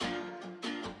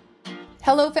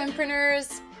Hello,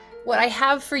 Fempreneurs! What I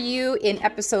have for you in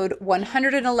episode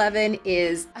 111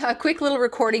 is a quick little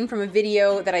recording from a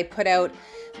video that I put out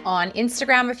on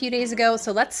Instagram a few days ago.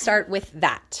 So let's start with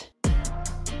that.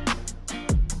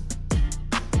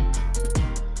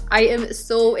 I am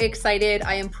so excited.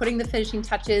 I am putting the finishing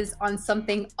touches on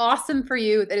something awesome for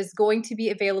you that is going to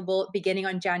be available beginning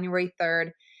on January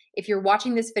 3rd. If you're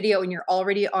watching this video and you're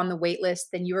already on the wait list,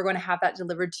 then you are going to have that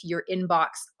delivered to your inbox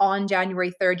on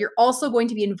January 3rd. You're also going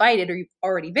to be invited, or you've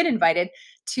already been invited,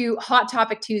 to Hot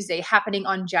Topic Tuesday happening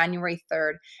on January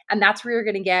 3rd. And that's where you're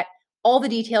going to get all the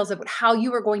details about how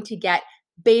you are going to get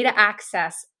beta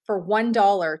access for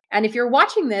 $1. And if you're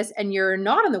watching this and you're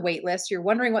not on the wait list, you're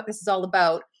wondering what this is all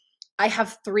about, I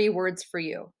have 3 words for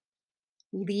you: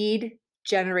 lead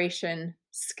generation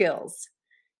skills.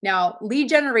 Now, lead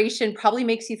generation probably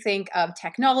makes you think of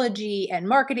technology and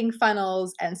marketing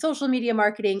funnels and social media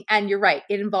marketing. And you're right,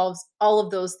 it involves all of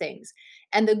those things.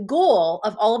 And the goal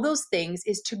of all of those things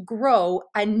is to grow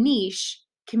a niche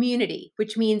community,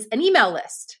 which means an email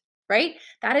list, right?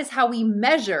 That is how we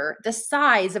measure the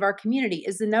size of our community,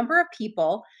 is the number of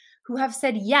people who have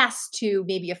said yes to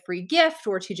maybe a free gift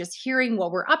or to just hearing what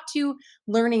we're up to,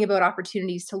 learning about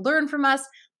opportunities to learn from us.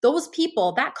 Those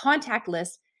people, that contact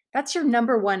list, that's your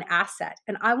number one asset.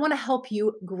 And I want to help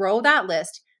you grow that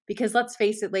list, because let's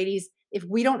face it, ladies, if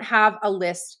we don't have a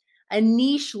list, a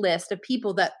niche list of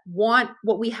people that want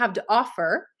what we have to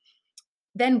offer,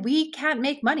 then we can't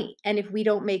make money. And if we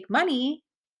don't make money,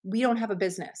 we don't have a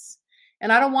business.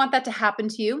 And I don't want that to happen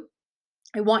to you.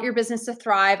 I want your business to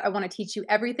thrive. I want to teach you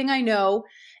everything I know.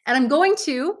 And I'm going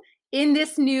to, in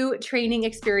this new training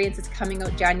experience that's coming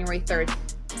out January 3rd.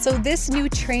 So this new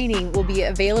training will be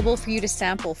available for you to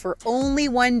sample for only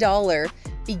 $1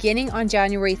 beginning on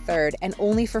January 3rd and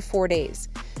only for 4 days.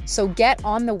 So get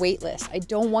on the wait list. I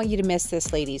don't want you to miss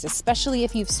this, ladies, especially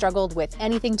if you've struggled with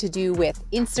anything to do with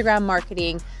Instagram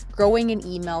marketing, growing an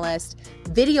email list,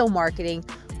 video marketing.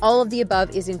 All of the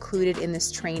above is included in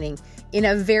this training in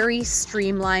a very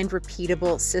streamlined,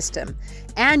 repeatable system.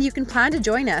 And you can plan to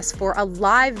join us for a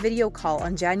live video call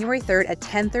on January 3rd at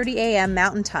 10:30 a.m.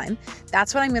 Mountain Time.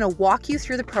 That's when I'm going to walk you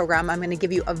through the program. I'm going to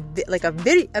give you a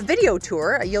video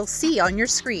tour. You'll see on your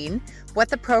screen what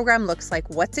the program looks like,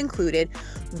 what's included,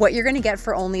 what you're going to get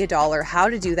for only $1, how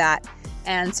to do that.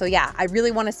 And so, yeah, I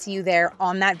really want to see you there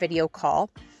on that video call.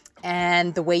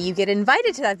 And the way you get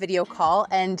invited to that video call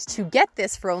and to get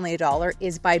this for only $1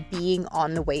 is by being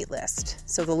on the wait list.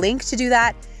 So the link to do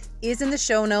that is in the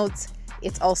show notes.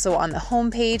 It's also on the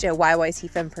homepage at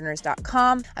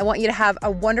yycfempreneurs.com. I want you to have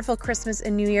a wonderful Christmas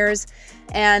and New Year's.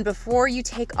 And before you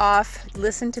take off,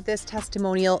 listen to this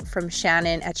testimonial from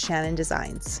Shannon at Shannon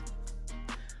Designs.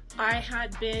 I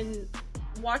had been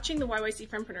watching the YYC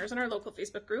Fempreneurs in our local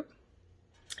Facebook group,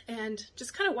 and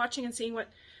just kind of watching and seeing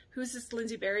who's this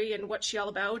Lindsay Berry and what's she all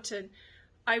about. And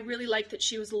I really liked that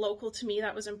she was local to me.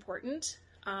 That was important.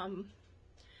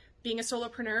 Being a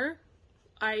solopreneur,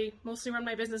 I mostly run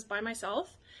my business by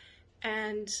myself,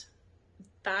 and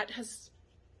that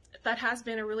has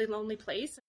been a really lonely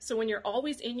place. So when you're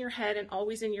always in your head and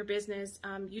always in your business,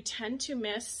 you tend to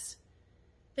miss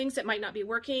things that might not be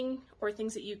working, or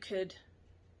things that you could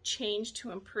change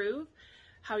to improve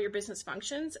how your business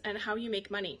functions and how you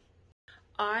make money.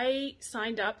 I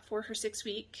signed up for her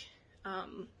 6-week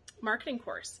marketing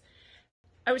course.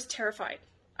 I was terrified.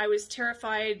 I was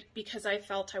terrified because I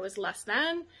felt I was less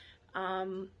than.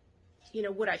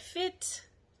 Would I fit?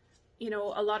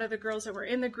 A lot of the girls that were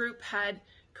in the group had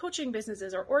coaching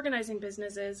businesses or organizing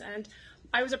businesses, and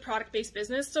I was a product-based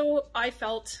business, so I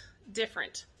felt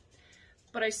different.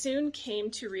 But I soon came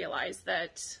to realize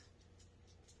that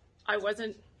I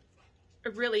wasn't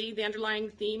really the underlying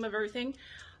theme of everything.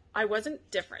 I wasn't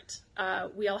different.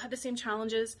 We all had the same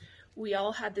challenges. We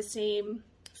all had the same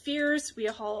fears. We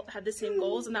all had the same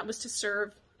goals, and that was to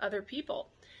serve other people.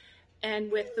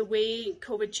 And with the way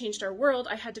COVID changed our world,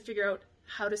 I had to figure out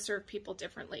how to serve people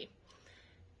differently.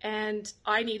 And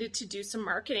I needed to do some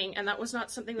marketing, and that was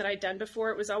not something that I'd done before.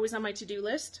 It was always on my to-do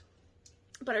list,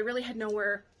 but I really had no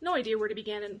idea where to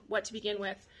begin and what to begin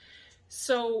with.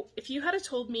 So if you had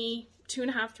told me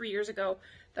 2.5, 3 years ago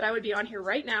that I would be on here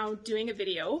right now doing a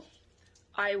video,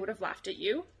 I would have laughed at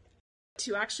you.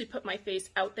 To actually put my face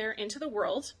out there into the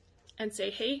world and say,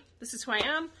 hey, this is who I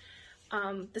am,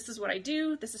 this is what I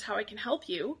do, this is how I can help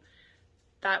you,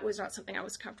 that was not something I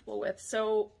was comfortable with.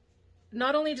 So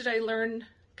not only did I learn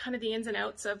kind of the ins and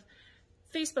outs of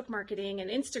Facebook marketing and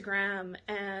Instagram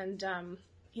and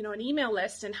an email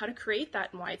list and how to create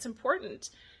that and why it's important,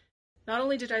 not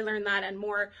only did I learn that and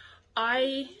more,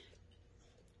 I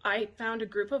found a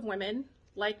group of women,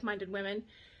 like-minded women,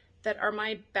 that are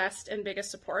my best and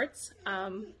biggest supports.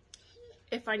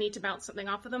 If I need to bounce something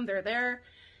off of them, they're there.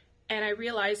 And I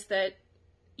realized that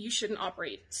you shouldn't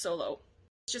operate solo.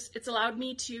 It's allowed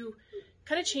me to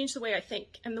kind of change the way I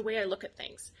think and the way I look at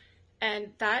things.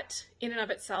 And that in and of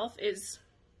itself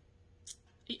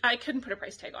I couldn't put a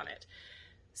price tag on it.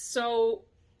 So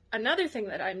another thing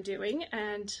that I'm doing,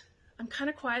 and I'm kind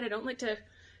of quiet, I don't like to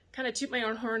kind of toot my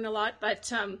own horn a lot,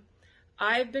 but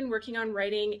I've been working on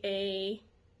writing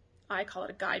I call it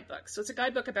a guidebook. So it's a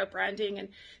guidebook about branding and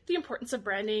the importance of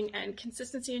branding and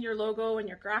consistency in your logo and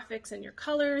your graphics and your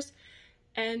colors,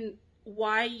 and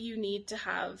why you need to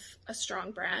have a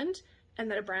strong brand, and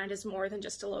that a brand is more than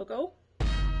just a logo.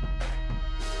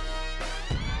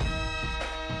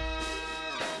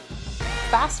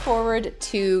 Fast forward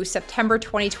to September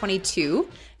 2022,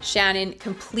 Shannon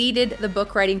completed the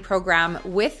book writing program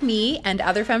with me and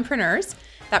other fempreneurs.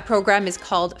 That program is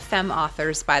called Fem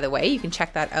Authors, by the way. You can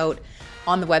check that out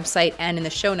on the website and in the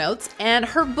show notes. And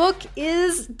her book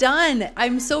is done.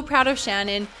 I'm so proud of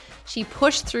Shannon. She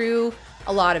pushed through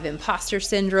a lot of imposter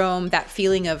syndrome, that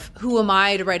feeling of who am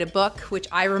I to write a book, which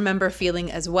I remember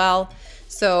feeling as well.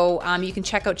 So you can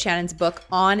check out Shannon's book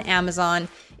on Amazon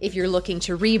if you're looking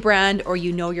to rebrand or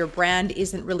you know your brand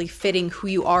isn't really fitting who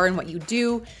you are and what you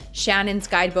do. Shannon's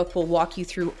guidebook will walk you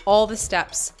through all the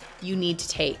steps you need to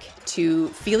take to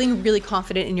feeling really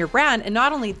confident in your brand, and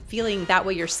not only feeling that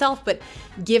way yourself, but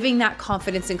giving that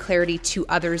confidence and clarity to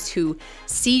others who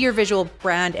see your visual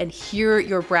brand and hear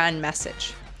your brand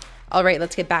message. All right,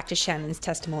 let's get back to Shannon's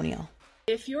testimonial.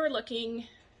 If you're looking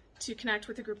to connect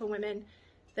with a group of women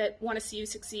that want to see you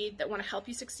succeed, that want to help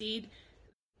you succeed,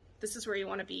 this is where you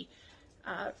want to be.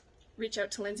 Reach out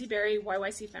to Lindsay Berry,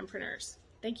 YYC Fempreneurs.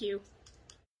 Thank you.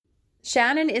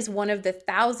 Shannon is one of the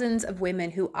thousands of women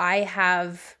who I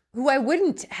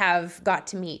wouldn't have got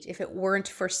to meet if it weren't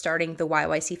for starting the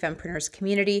YYC Fempreneurs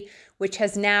community, which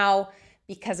has now,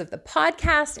 because of the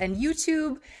podcast and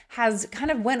YouTube, has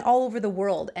kind of went all over the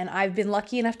world. And I've been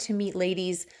lucky enough to meet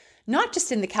ladies, not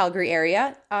just in the Calgary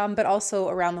area, but also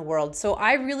around the world. So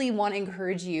I really want to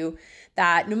encourage you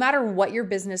that no matter what your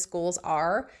business goals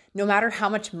are, no matter how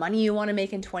much money you want to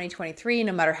make in 2023,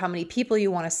 no matter how many people you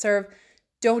want to serve,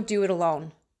 don't do it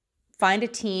alone. Find a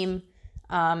team.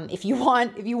 If you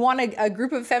want a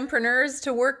group of fempreneurs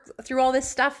to work through all this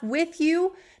stuff with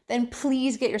you, then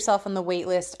please get yourself on the wait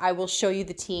list. I will show you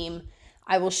the team.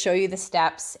 I will show you the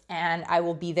steps, and I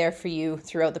will be there for you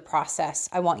throughout the process.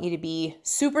 I want you to be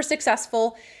super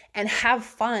successful and have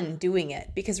fun doing it,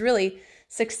 because really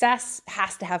success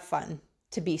has to have fun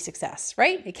to be success,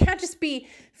 right? It can't just be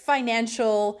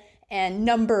financial and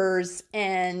numbers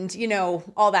and,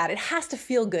 all that. It has to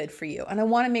feel good for you. And I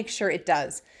want to make sure it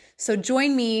does. So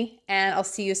join me, and I'll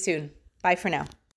see you soon. Bye for now.